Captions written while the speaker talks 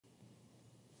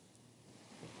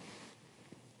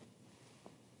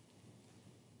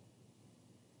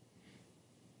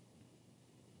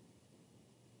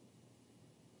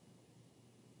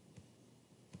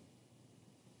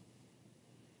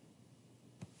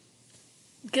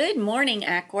Good morning,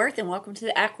 Acworth, and welcome to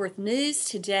the Acworth News.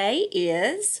 Today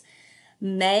is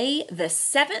May the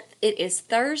 7th. It is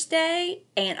Thursday,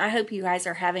 and I hope you guys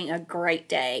are having a great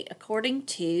day. According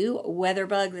to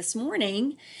WeatherBug this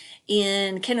morning,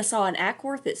 in Kennesaw and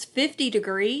Acworth, it's 50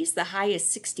 degrees. The high is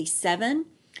 67,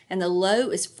 and the low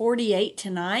is 48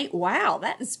 tonight. Wow,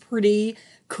 that is pretty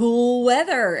cool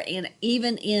weather. And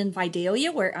even in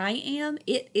Vidalia, where I am,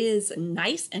 it is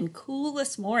nice and cool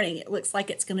this morning. It looks like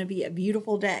it's going to be a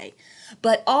beautiful day,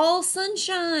 but all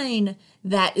sunshine.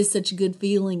 That is such a good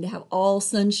feeling to have all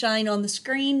sunshine on the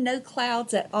screen, no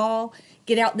clouds at all.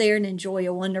 Get out there and enjoy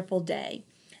a wonderful day.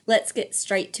 Let's get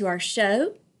straight to our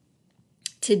show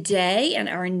today and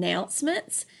our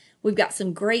announcements. We've got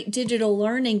some great digital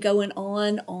learning going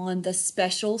on the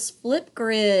Specials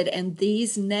Flipgrid, and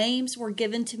these names were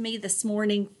given to me this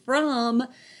morning from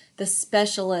the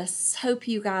specialists. Hope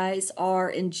you guys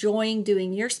are enjoying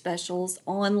doing your specials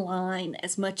online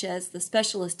as much as the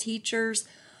specialist teachers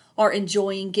are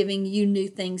enjoying giving you new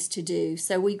things to do.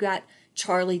 So we've got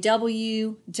Charlie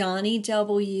W., Johnny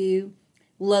W.,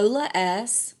 Lola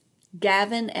S.,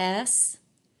 Gavin S.,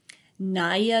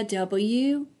 Naya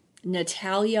W.,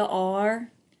 Natalia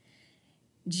R.,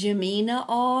 Jamina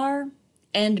R.,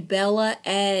 and Bella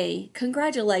A.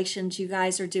 Congratulations, you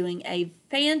guys are doing a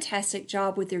fantastic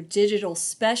job with your digital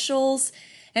specials,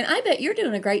 and I bet you're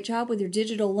doing a great job with your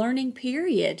digital learning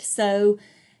period. So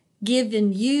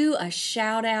giving you a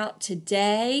shout out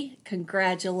today.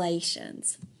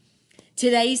 Congratulations.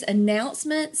 Today's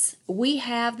announcements, we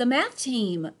have the math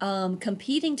team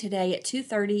competing today at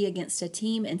 2:30 against a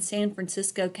team in San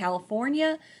Francisco,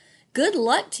 California. Good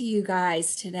luck to you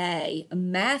guys today.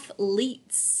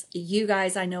 Mathletes, you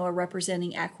guys I know are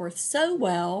representing Acworth so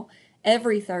well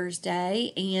every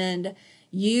Thursday, and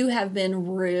you have been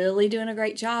really doing a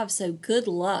great job, so good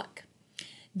luck.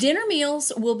 Dinner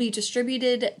meals will be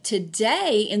distributed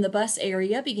today in the bus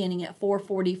area beginning at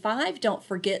 4:45. Don't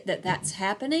forget that that's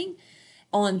happening.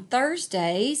 On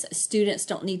Thursdays, students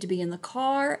don't need to be in the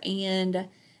car, and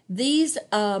these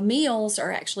meals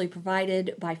are actually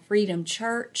provided by Freedom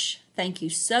Church. Thank you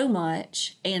so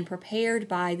much, and prepared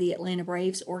by the Atlanta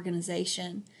Braves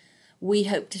organization. We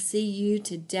hope to see you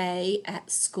today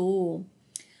at school.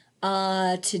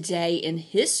 Today in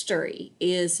history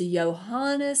is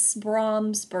Johannes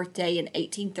Brahms' birthday in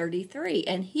 1833,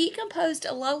 and he composed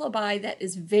a lullaby that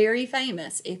is very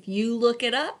famous. If you look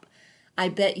it up, I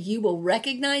bet you will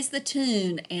recognize the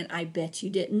tune, and I bet you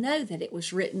didn't know that it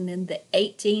was written in the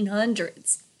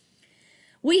 1800s.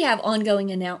 We have ongoing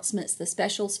announcements. The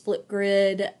Specials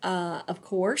Flipgrid, of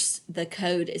course, the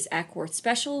code is Acworth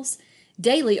Specials.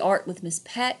 Daily Art with Miss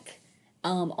Peck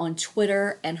on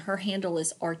Twitter, and her handle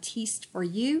is Artiste for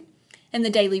You. And the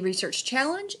Daily Research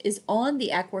Challenge is on the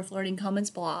Acworth Learning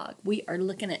Commons blog. We are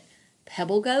looking at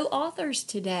Pebble Go authors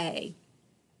today.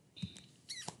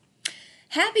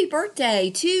 Happy birthday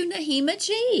to Nahima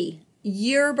G.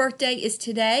 Your birthday is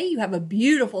today. You have a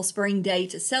beautiful spring day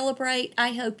to celebrate.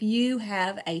 I hope you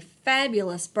have a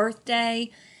fabulous birthday,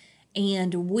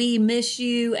 and we miss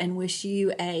you and wish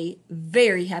you a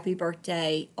very happy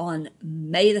birthday on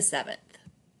May the 7th.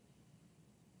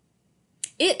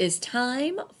 It is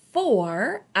time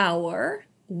for our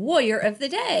Warrior of the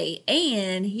Day,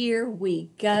 and here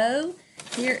we go.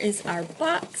 Here is our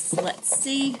box. Let's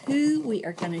see who we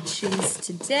are going to choose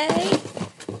today.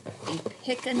 We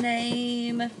pick a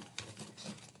name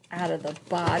out of the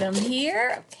bottom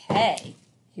here. Okay,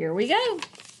 here we go.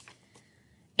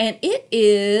 And it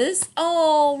is,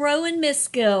 Rowan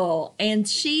Miskill, and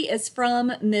she is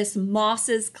from Miss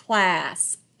Moss's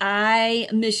class. I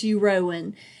miss you,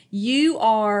 Rowan. You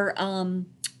are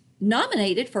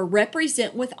nominated for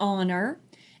Represent with Honor,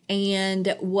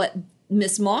 and what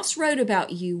Miss Moss wrote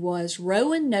about you was,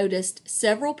 Rowan noticed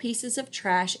several pieces of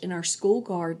trash in our school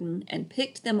garden and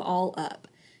picked them all up.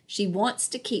 She wants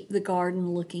to keep the garden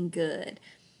looking good.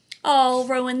 Oh,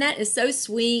 Rowan, that is so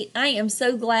sweet. I am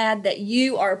so glad that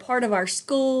you are a part of our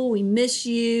school. We miss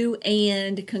you,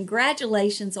 and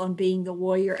congratulations on being the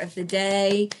Warrior of the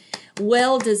Day.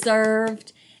 Well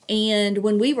deserved. And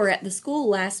when we were at the school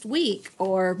last week,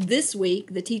 or this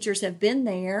week, the teachers have been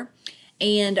there.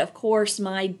 And of course,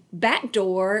 my back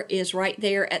door is right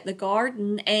there at the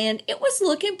garden, and it was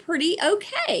looking pretty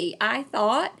okay. I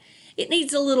thought it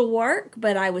needs a little work,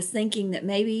 but I was thinking that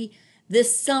maybe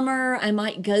this summer I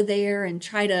might go there and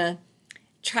try to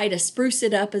spruce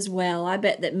it up as well. I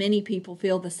bet that many people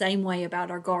feel the same way about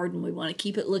our garden. We want to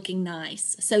keep it looking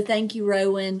nice. So thank you,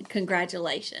 Rowan.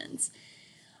 Congratulations.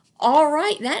 All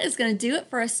right, that is going to do it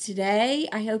for us today.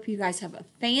 I hope you guys have a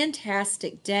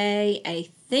fantastic day, a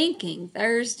thinking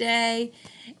Thursday,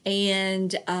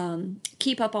 and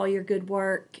keep up all your good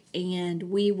work, and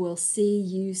we will see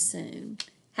you soon.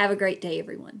 Have a great day,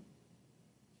 everyone.